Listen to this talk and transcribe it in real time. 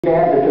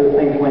bad that those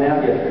things went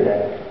out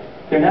yesterday.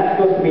 They're not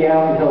supposed to be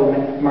out until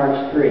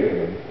March 3.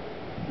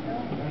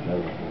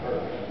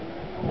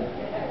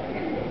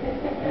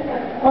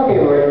 Okay,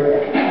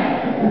 Lord.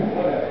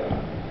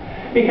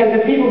 Because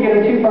if people get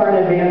them too far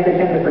in advance, they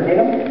tend to forget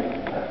them.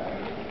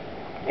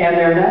 And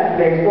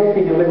they're supposed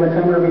to be delivered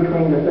somewhere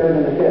between the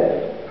 3rd and the 5th.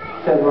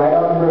 It says right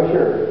on the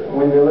brochure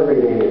when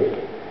delivery date is.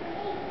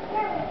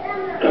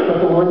 But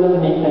the Lord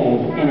doesn't need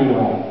things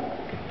anyway.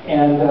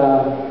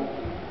 And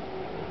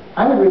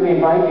I would really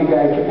invite you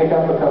guys to pick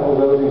up a couple of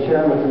those and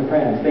share them with some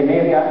friends. They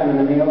may have gotten them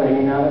in the mail, they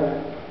may not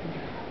have.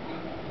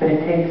 But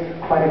it takes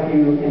quite a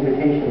few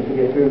invitations to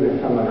get through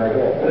to some of our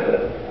heads.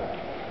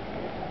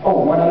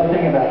 Oh, one other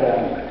thing about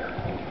that.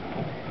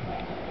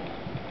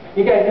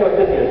 You guys know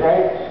what this is,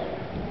 right?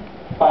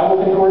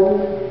 Bible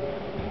concordance.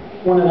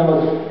 One of the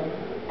most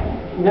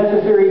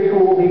necessary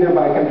tools, either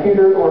by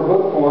computer or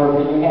book form,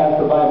 that you have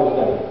for Bible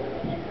study.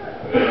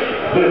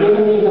 We're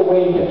giving these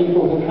away to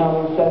people who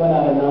come 7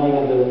 out of 9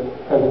 of the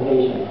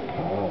presentations.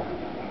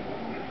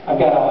 I've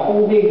got a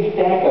whole big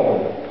stack of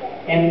them.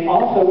 And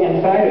also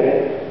inside of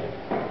it,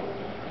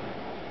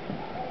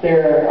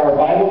 there are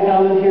Bible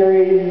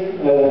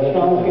commentaries, the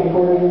Strong's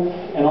Concordance,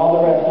 and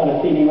all the rest on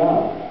a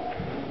CD-ROM.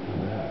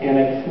 And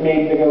it's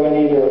made to go in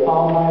either a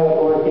Palm Pilot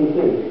or a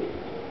PC.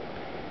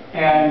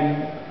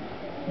 And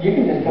you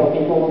can just tell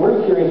people,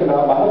 we're serious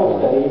about Bible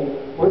study.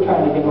 We're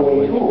trying to give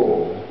away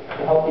tools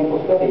to help people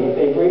study, if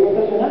they agree with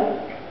us or not.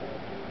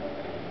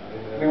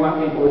 We want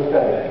people to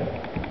study.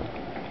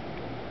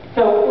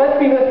 So let's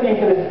be listening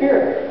to the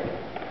Spirit.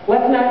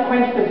 Let's not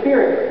quench the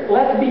Spirit.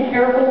 Let's be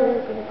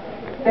careful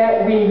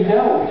that we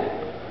don't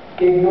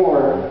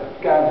ignore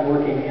God's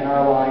working in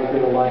our lives or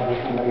the lives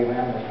of somebody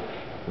around us.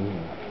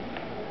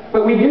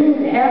 But we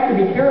do have to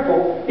be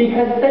careful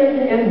because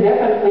Satan is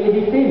definitely a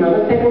deceiver.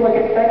 Let's take a look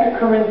at 2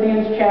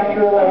 Corinthians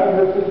chapter 11,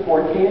 verses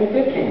 14 and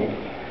 15.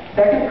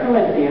 2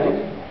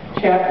 Corinthians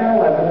chapter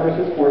 11,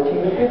 verses 14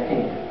 and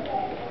 15.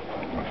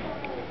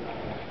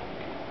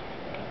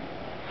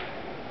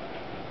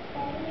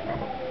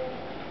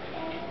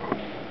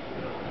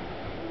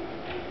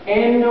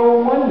 And no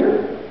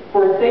wonder,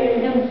 for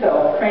Satan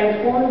himself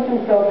transforms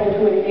himself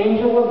into an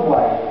angel of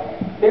light.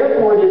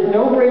 Therefore, it is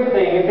no great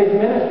thing if his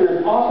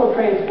ministers also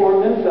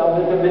transform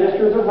themselves into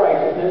ministers of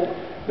righteousness,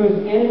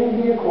 whose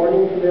end be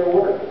according to their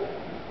works.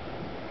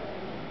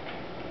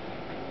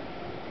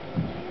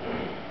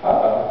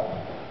 Uh-oh.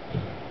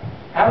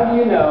 How do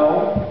you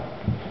know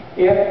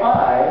if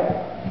I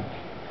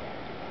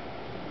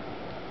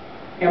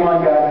am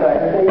on God's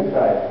side or Satan's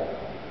side?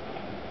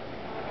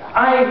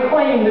 I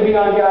claim to be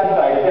on God's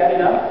side. Is that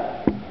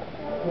enough?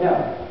 No.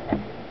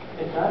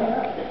 It's not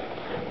enough.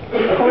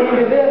 According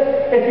to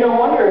this, it's no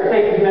wonder if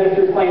Satan's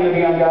ministers claim to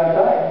be on God's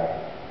side.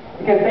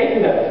 Because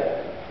Satan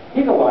does.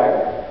 He's a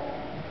liar.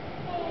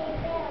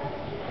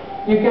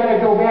 You've got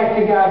to go back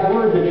to God's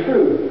Word, the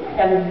truth.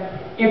 And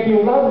if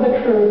you love the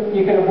truth,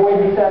 you can avoid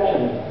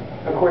deception,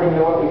 according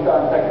to what we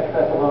saw in 2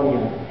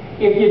 Thessalonians.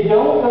 If you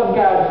don't love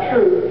God's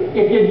truth,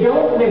 if you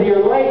don't live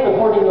your life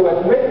according to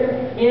what's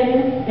written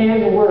in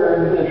His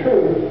Word, the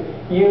truth,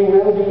 you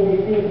will be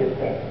deceived, it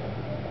says.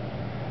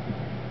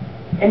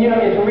 And you know,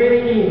 it's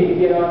really easy to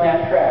get on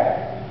that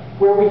track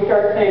where we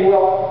start saying,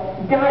 well,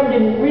 God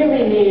didn't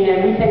really mean,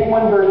 and we take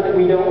one verse that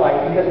we don't like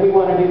because we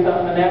want to do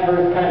something, and that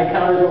verse kind of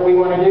counters what we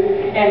want to do,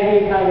 and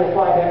we kind of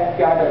slide that.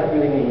 God doesn't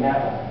really mean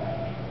that one.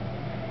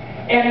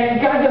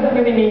 And God doesn't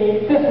really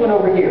mean this one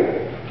over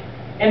here.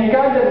 And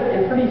God does,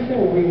 and pretty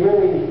soon we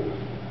really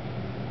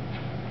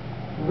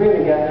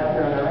gotten out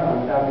there on our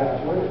own without God's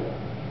Word.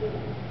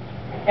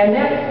 And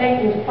that's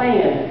Satan's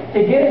plan, to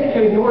get us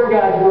to ignore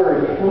God's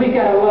Word. And we've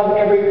got to love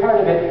every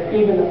part of it,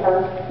 even the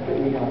parts that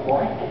we don't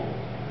like.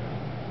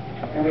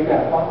 And we've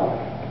got to follow it.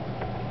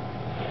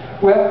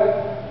 Well,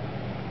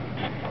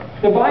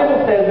 the Bible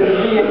says that as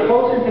we get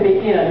closer to the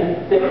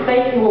end, that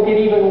Satan will get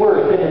even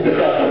worse in his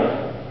deceptions.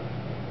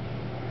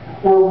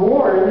 We're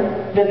warned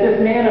that this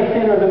man of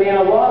sin or the man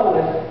of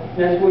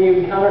lawlessness will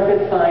use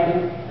counterfeit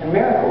signs and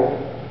miracles.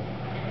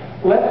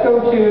 Let's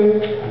go to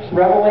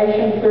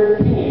Revelation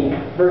 13,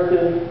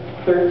 verses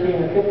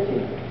 13 to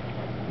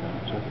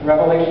 15.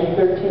 Revelation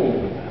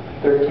 13,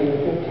 13 to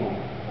 15.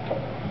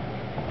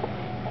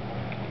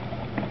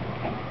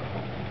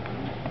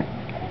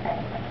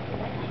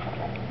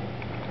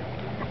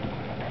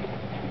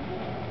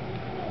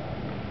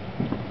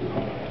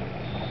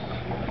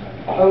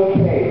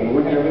 Okay,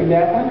 we're going to read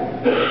that one.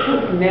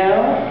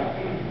 Now,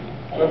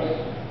 let's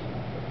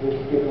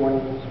skip one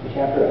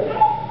chapter up.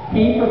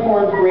 He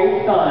performs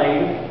great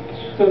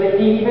signs, so that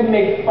he even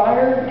makes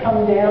fire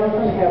come down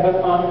from heaven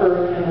on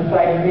earth in the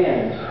sight of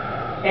men.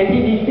 And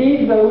he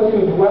deceives those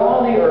who dwell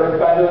on the earth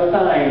by those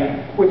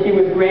signs, which he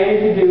was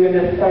granted to do in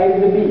the sight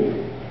of the beast,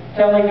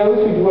 telling those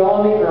who dwell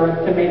on the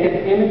earth to make an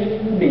image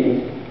to the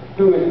beast,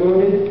 who was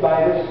wounded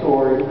by the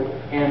sword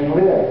and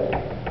lived.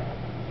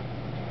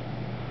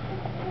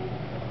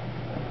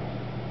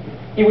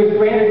 He was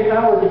granted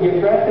power to give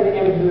breath to the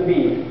image of the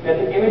beast, that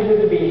the image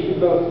of the beast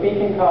should both speak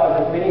and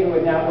cause as many who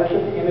would not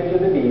worship the image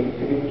of the beast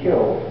to be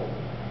killed.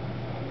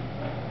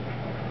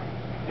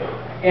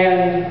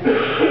 And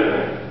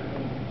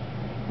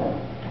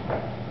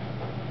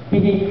he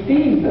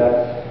deceives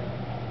us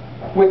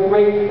with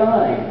great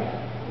signs,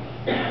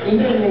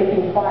 even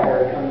making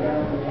fire come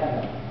down from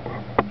heaven.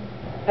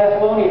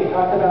 Thessalonians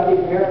talks about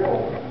these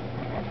miracles.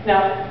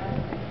 Now,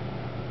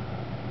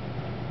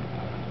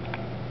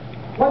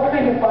 what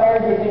kind of fire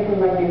do you think we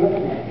might be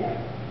looking at here?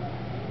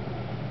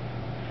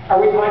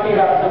 Are we talking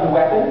about some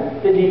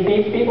weapon that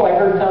deceives people? I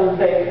heard some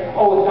say,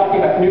 oh, it's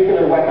talking about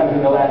nuclear weapons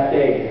in the last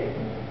days.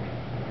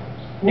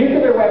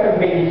 Nuclear weapons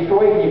may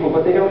destroy people,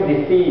 but they don't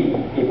deceive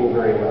people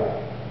very well.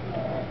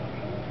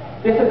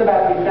 This is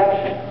about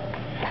deception.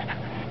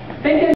 Think